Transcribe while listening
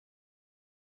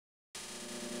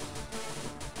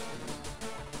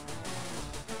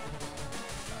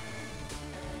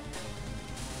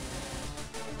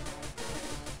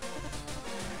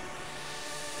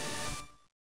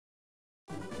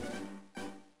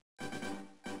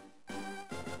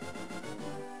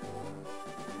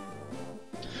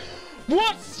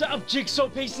What's up, Jigsaw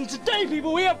Piece? And today,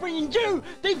 people, we are bringing you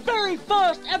the very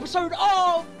first episode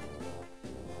of...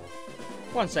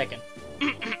 One second.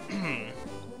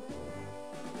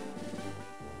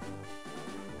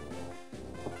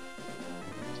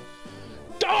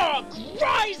 Dark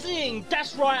Rising!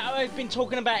 That's right, I've been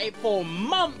talking about it for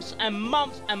months and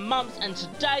months and months, and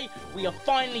today we are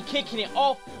finally kicking it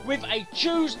off with a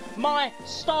Choose My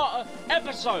Starter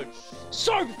episode.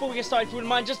 So before we get started, if you wouldn't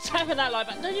mind just tapping that like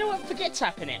button. No, you know what? Forget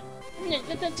tapping it. You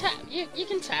can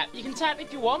tap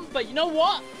if you want, but you know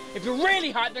what? If you're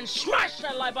really hyped, then smash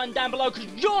that like button down below, because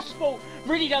your support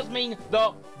really does mean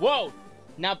the world.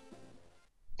 Now,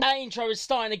 that intro is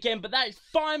starting again, but that is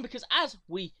fine, because as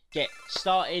we get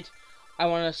started, I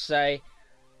want to say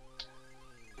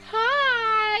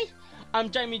hi. I'm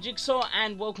Jamiejigsaw,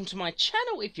 and welcome to my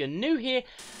channel. If you're new here,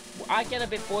 I get a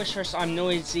bit boisterous, I'm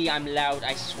noisy, I'm loud,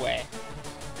 I swear.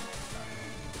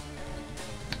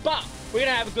 But we're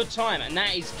gonna have a good time, and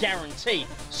that is guaranteed.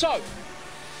 So,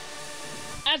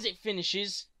 as it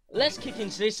finishes, let's kick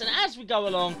into this, and as we go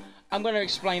along, I'm going to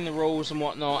explain the rules and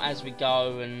whatnot as we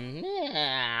go, and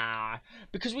yeah,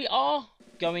 because we are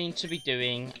going to be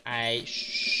doing a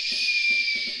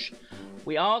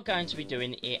we are going to be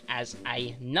doing it as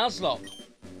a Nuzlocke,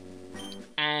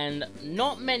 and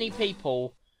not many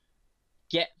people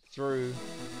get through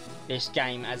this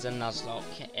game as a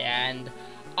Nuzlocke, and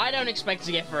I don't expect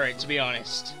to get through it, to be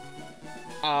honest.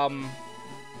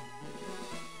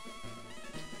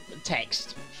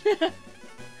 Text.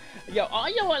 Yo,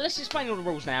 you know what, let's explain all the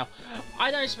rules now.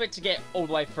 I don't expect to get all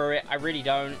the way through it, I really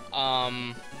don't.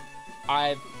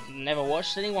 I've never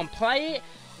watched anyone play it.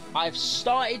 I've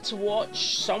started to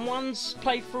watch someone's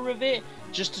playthrough of it,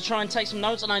 just to try and take some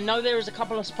notes, and I know there is a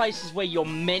couple of places where you're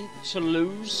meant to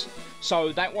lose,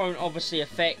 so that won't obviously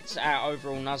affect our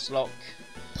overall Nuzlocke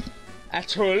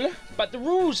at all. But the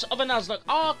rules of a Nuzlocke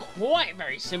are quite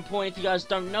very simple, and if you guys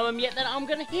don't know them yet, then I'm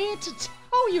here to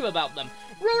tell you about them.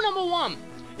 Rule number 1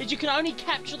 is you can only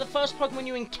capture the first Pokemon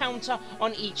you encounter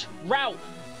on each route.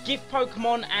 Gift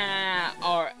Pokemon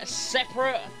are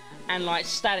separate, and like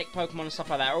static Pokemon and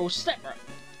stuff like that are all separate.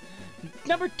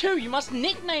 Number 2, you must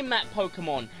nickname that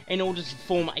Pokemon in order to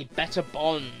form a better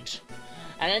bond.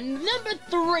 And then number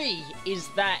 3 is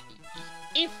that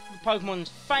if the Pokemon's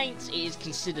faint, it is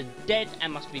considered dead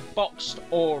and must be boxed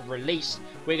or released.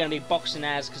 We're going to be boxing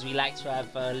ours because we like to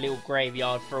have a little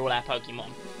graveyard for all our Pokemon.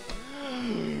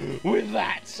 With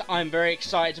that, I'm very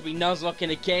excited to be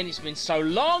Nuzlocking again. It's been so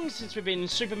long since we've been in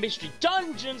Super Mystery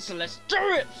Dungeon, so let's do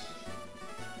it!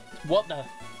 What the?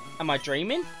 Am I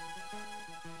dreaming?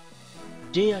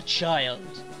 Dear child.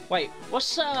 Wait,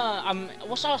 what's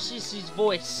Arceus's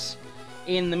voice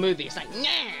in the movie? It's like,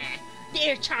 nah!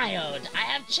 Dear child, I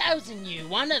have chosen you,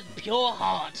 one of pure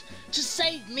heart, to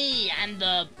save me and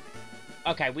the...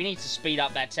 Okay, we need to speed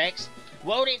up that text.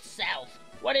 World itself.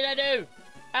 What did I do?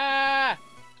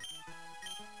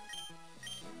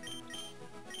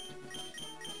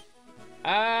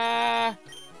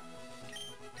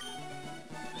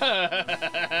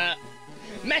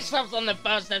 Messed up on the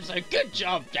first episode. Good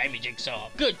job,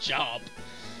 Jamiejigsaw. Good job.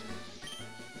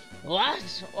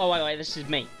 What? Oh, wait, this is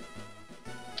me.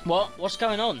 What? What's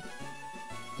going on?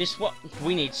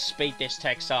 We need to speed this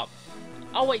text up.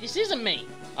 Oh, wait, this isn't me.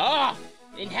 Ah!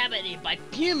 Inhabited by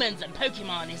humans and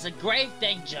Pokemon is a grave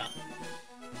danger.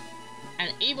 An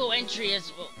evil entry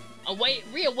is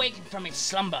reawakened from its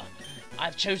slumber.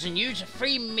 I've chosen you to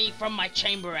free me from my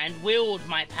chamber and wield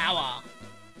my power.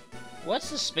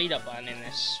 What's the speed up button in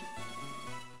this?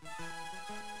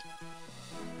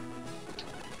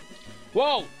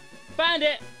 Whoa! Found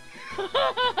it!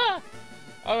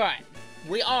 Alright.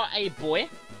 We are a boy.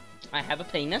 I have a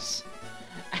penis.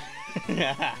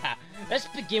 Let's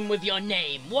begin with your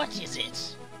name. What is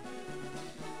it?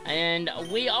 And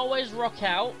we always rock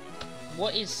out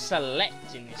what is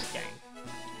select in this game.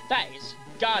 That is,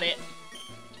 got it.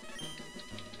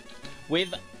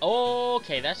 With,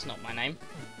 okay, that's not my name.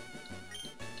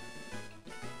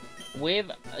 With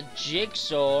a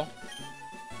Jigsaw.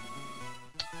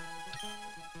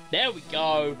 There we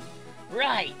go.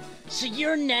 Right, so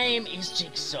your name is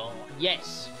Jigsaw.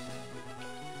 Yes.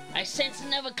 I sense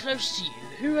another close to you,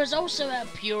 who is also a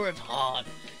pure of heart.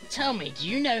 Tell me, do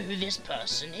you know who this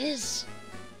person is?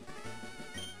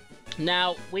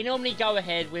 Now, we normally go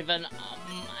ahead with an...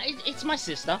 it's my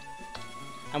sister.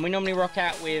 And we normally rock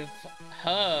out with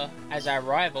her as our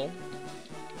rival.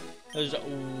 Because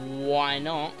why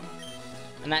not?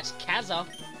 And that's Kaza.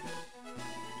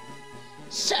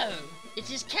 So, it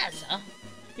is Kaza?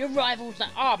 Your rival's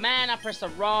like... Oh man, I pressed the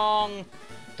wrong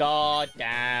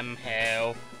Goddamn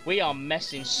hell. We are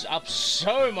messing up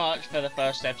so much for the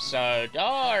first episode.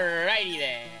 Alrighty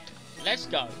then. Let's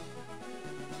go.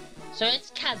 So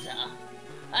it's Kaza.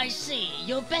 I see.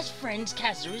 Your best friend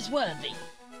Kaza is worthy.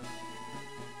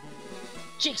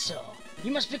 Jigsaw,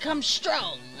 you must become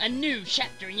strong. A new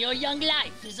chapter in your young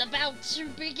life is about to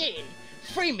begin.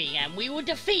 Free me and we will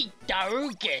defeat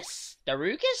Darugus.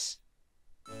 Darugus?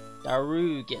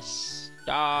 Darugus.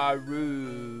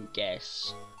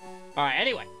 Darugus. Alright,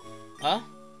 anyway. Huh?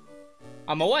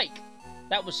 I'm awake.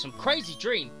 That was some crazy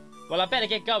dream. Well, I better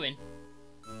get going.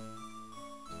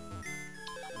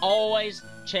 Always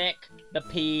check the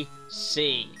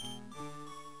PC.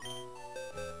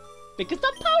 Because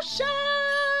the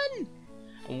potion!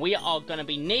 And we are going to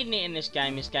be needing it in this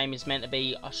game. This game is meant to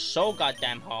be so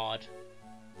goddamn hard.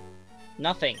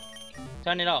 Nothing.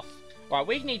 Turn it off. Right,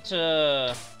 we need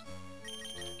to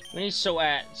sort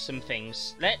out some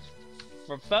things.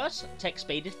 For first, text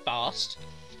speed is fast.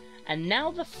 And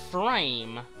now the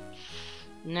frame.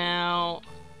 Now,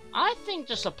 I think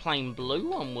just a plain blue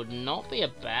one would not be a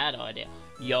bad idea.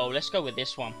 Yo, let's go with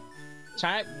this one.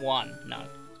 Type 1. No.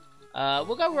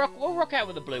 We'll rock out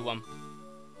with the blue one.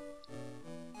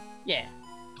 Yeah.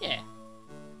 Yeah.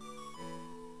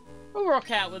 We'll rock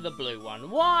out with the blue one.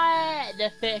 Why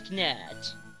the fuck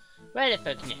not? Why the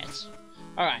fuck not?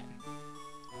 Alright.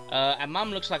 And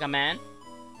Mum looks like a man.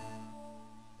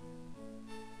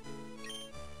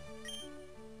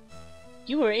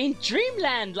 You were in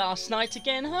Dreamland last night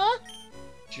again, huh?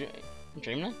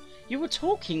 Dreamland? You were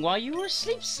talking while you were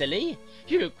asleep, silly.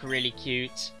 You look really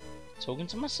cute. Talking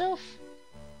to myself?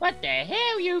 What the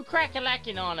hell you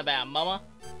crack-a-lacking on about, Mama?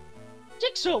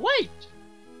 Jigsaw, wait!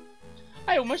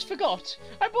 I almost forgot.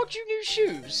 I bought you new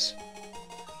shoes.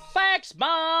 Thanks,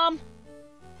 Mom!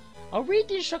 I'll read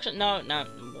the instructions. No. What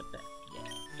the?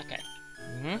 Yeah, okay.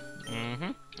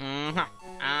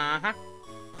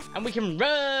 And we can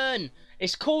run!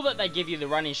 It's cool that they give you the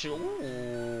running shoe.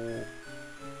 Ooh.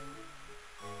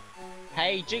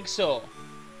 Hey, Jigsaw.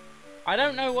 I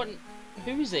don't know what...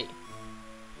 Who is he?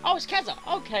 Oh, it's Kaza.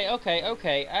 Okay.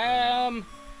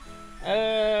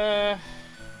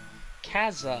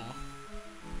 Kaza.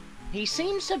 He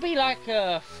seems to be like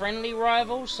a friendly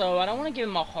rival, so I don't want to give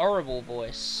him a horrible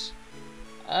voice.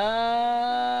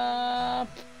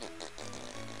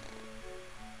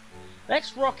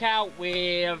 Let's rock out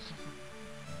with...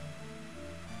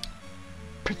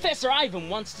 Professor Ivan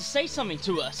wants to say something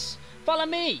to us. Follow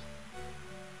me.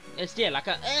 It's, yeah, like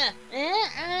a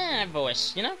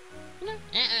voice, you know?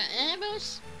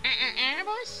 Voice?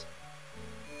 Voice?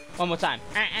 One more time.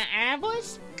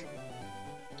 Voice?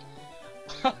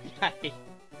 Okay.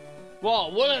 Whoa,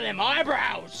 what are them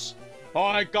eyebrows?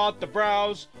 I got the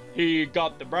brows. He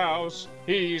got the brows.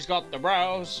 He's got the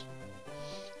brows.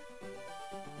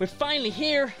 We're finally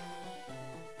here.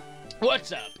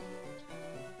 What's up?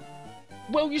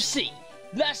 Well, you see,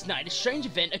 last night a strange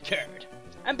event occurred.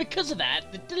 And because of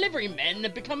that, the delivery men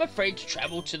have become afraid to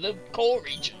travel to the core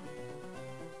region.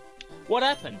 What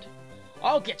happened?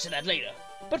 I'll get to that later.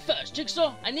 But first,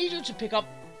 Jigsaw, I need you to pick up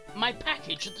my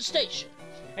package at the station.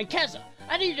 And Kaza,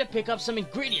 I need you to pick up some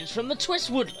ingredients from the Twist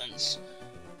Woodlands.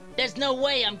 There's no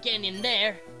way I'm getting in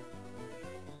there.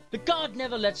 The guard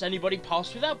never lets anybody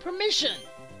pass without permission.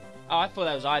 Oh, I thought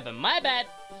that was Ivan. My bad.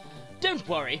 Don't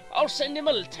worry, I'll send him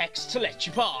a text to let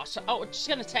you pass. Oh, I'm just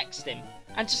gonna text him.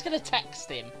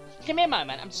 Give me a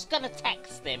moment, I'm just gonna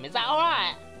text him. Is that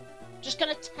alright? Just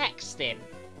gonna text him.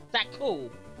 Is that cool?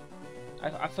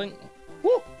 I think...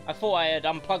 Woo! I thought I had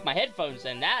unplugged my headphones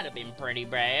then. That'd have been pretty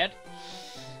bad.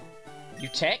 You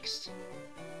text?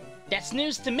 That's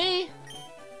news to me.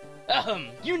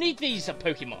 You need these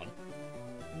Pokemon.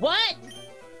 What?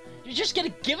 You're just gonna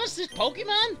give us this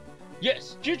Pokemon?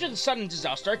 Yes, due to the sudden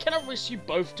disaster, I cannot risk you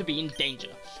both to be in danger.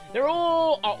 Are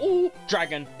all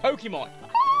dragon Pokemon.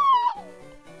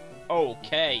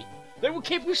 Okay. They will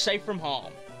keep you safe from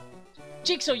harm.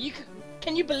 Jigsaw,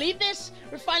 can you believe this?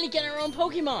 We're finally getting our own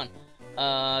Pokemon.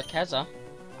 Kaza,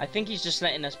 I think he's just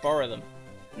letting us borrow them.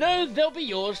 No, they'll be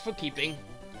yours for keeping.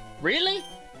 Really?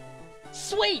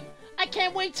 Sweet! I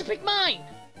can't wait to pick mine!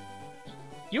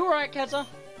 You alright, Kaza?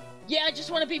 Yeah, I just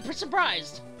want to be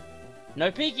surprised. No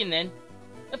peeking then.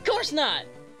 Of course not!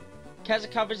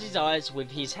 Kaza covers his eyes with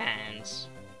his hands.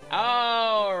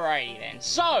 Alrighty then,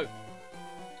 so...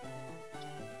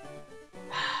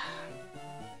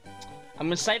 I'm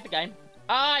gonna save the game.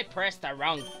 I pressed the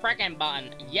wrong frickin'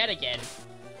 button yet again.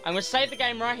 I'm gonna save the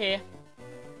game right here.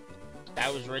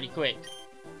 That was really quick.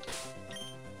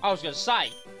 I was gonna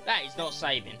say, that is not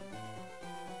saving.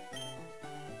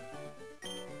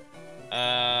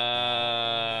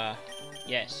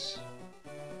 Yes.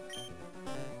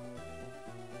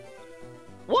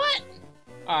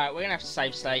 Alright, we're gonna have to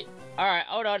save state. Alright,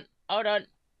 hold on. Hold on.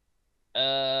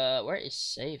 Where is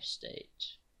save state?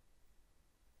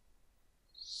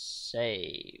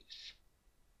 Save.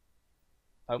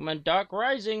 Pokemon Dark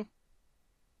Rising.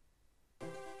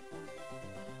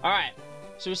 Alright,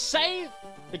 so save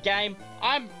the game.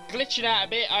 I'm glitching out a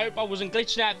bit. I hope I wasn't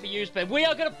glitching out for you, but we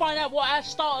are going to find out what our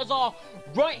starters are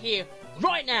right here,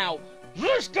 right now.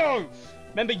 Let's go!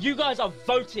 Remember, you guys are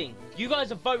voting. You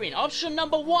guys are voting. Option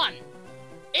number 1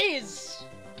 is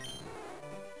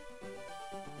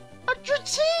a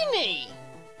Dratini.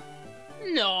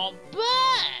 Not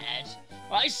bad.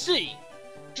 I see.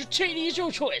 Dratini is your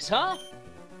choice, huh?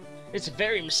 It's a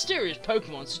very mysterious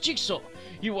Pokemon, so Jigsaw,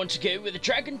 you want to go with a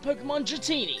dragon Pokemon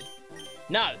Dratini?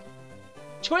 No.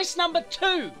 Choice number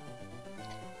 2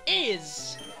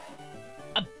 is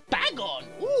a Bagon.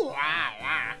 Ooh,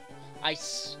 I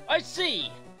see.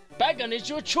 Bagon is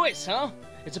your choice, huh?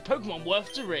 It's a Pokemon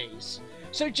worth to raise.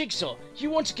 So Jigsaw, you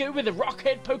want to go with a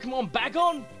Rockhead Pokemon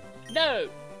Bagon? No.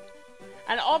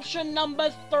 And option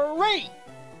number 3.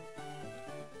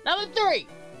 Number 3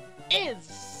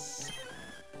 is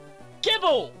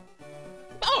Gibble.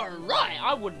 Alright,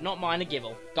 I would not mind a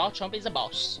Gibble. Garchomp is a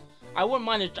boss. I wouldn't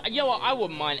mind you know what, I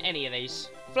wouldn't mind any of these.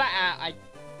 Flat out, I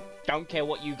don't care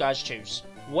what you guys choose.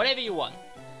 Whatever you want.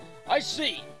 I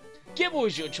see. Gibble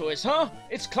is your choice, huh?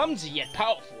 It's clumsy yet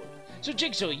powerful. So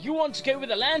Jigsaw, you want to go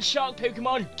with a land shark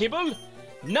Pokemon Gibble?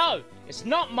 No, it's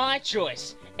not my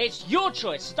choice. It's your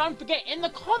choice. So don't forget, in the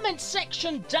comments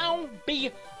section down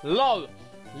below,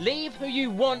 leave who you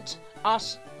want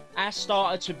us, our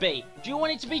starter, to be. Do you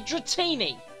want it to be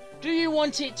Dratini? Do you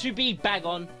want it to be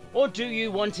Bagon? Or do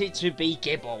you want it to be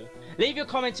Gibble? Leave your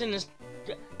comments in the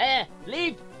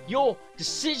leave your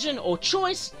decision or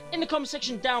choice in the comment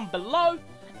section down below.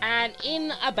 And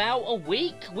in about a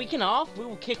week and a half, we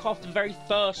will kick off the very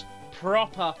first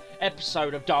proper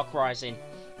episode of Dark Rising.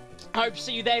 I hope to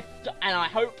see you there, and I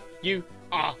hope you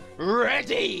are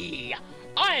ready.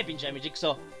 I have been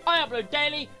Jamiejigsaw. I upload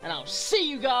daily, and I'll see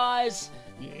you guys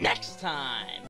next time.